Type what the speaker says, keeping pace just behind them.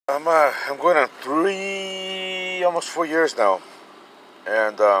I'm going on almost 4 years now,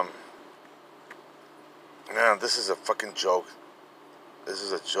 and man, this is a fucking joke. This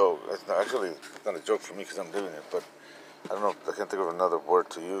is a joke. It's not, actually, it's not a joke for me because I'm living it, but I don't know. I can't think of another word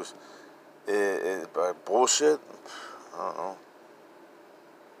to use. Bullshit. I don't know.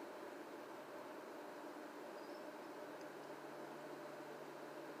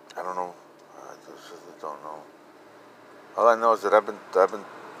 I don't know. I just don't know. All I know is that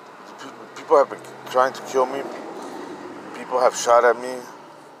people have been trying to kill me. People have shot at me.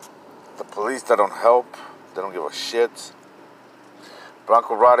 The police, they don't help. They don't give a shit.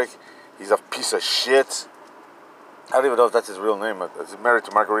 Bronco Roddick, he's a piece of shit. I don't even know if that's his real name. He's married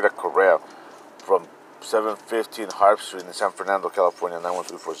to Margarita Correa from 715 Harp Street in San Fernando, California,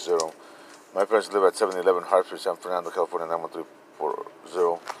 91340. My parents live at 711 Harp Street, San Fernando, California,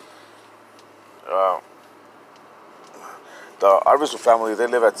 91340. The Arvizu family, they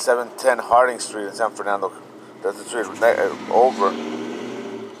live at 710 Harding Street in San Fernando. That's the street over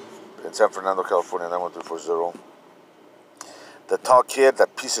in San Fernando, California, 91340. The tall kid,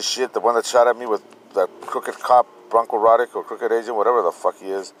 that piece of shit, the one that shot at me with that crooked cop, Bronco Roddick, or crooked agent, whatever the fuck he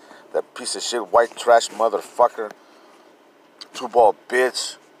is. That piece of shit, white trash motherfucker. Two-ball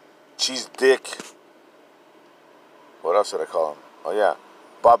bitch. Cheese dick. What else did I call him? Oh yeah,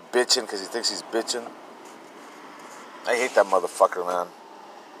 Bob bitchin' because he thinks he's bitchin'. I hate that motherfucker, man.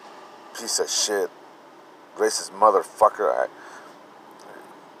 Piece of shit. Racist motherfucker.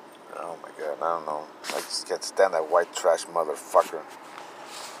 Oh my god, I don't know. I just can't stand that white trash motherfucker.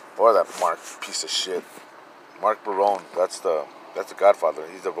 Or that Mark piece of shit. Mark Barone, that's the godfather.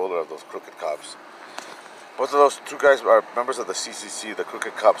 He's the ruler of those Crooked Cops. Both of those two guys are members of the CCC, the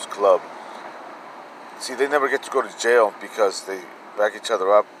Crooked Cops Club. See, they never get to go to jail because they back each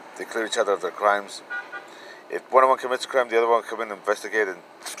other up. They clear each other of their crimes. If one of them commits a crime, the other one come in and investigate and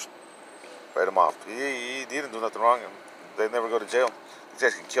write him off. He didn't do nothing wrong, and they never go to jail. These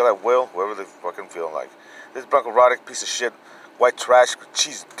guys can kill at will, whoever they fucking feel like. This Bronco Roddick piece of shit, white trash,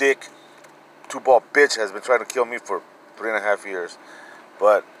 cheese dick, two-ball bitch has been trying to kill me for 3.5 years.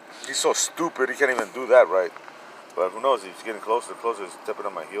 But he's so stupid, he can't even do that right. But who knows, he's getting closer and closer, he's stepping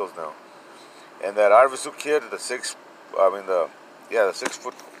on my heels now. And that Arvizu kid, the 6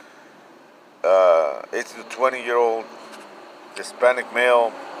 foot, 18 to 20-year-old Hispanic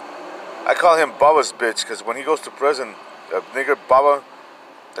male. I call him Baba's bitch because when he goes to prison, nigger Baba,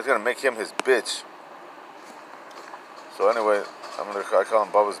 that's gonna make him his bitch. So anyway, I call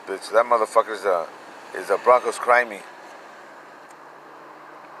him Baba's bitch. That motherfucker is a Broncos crimey.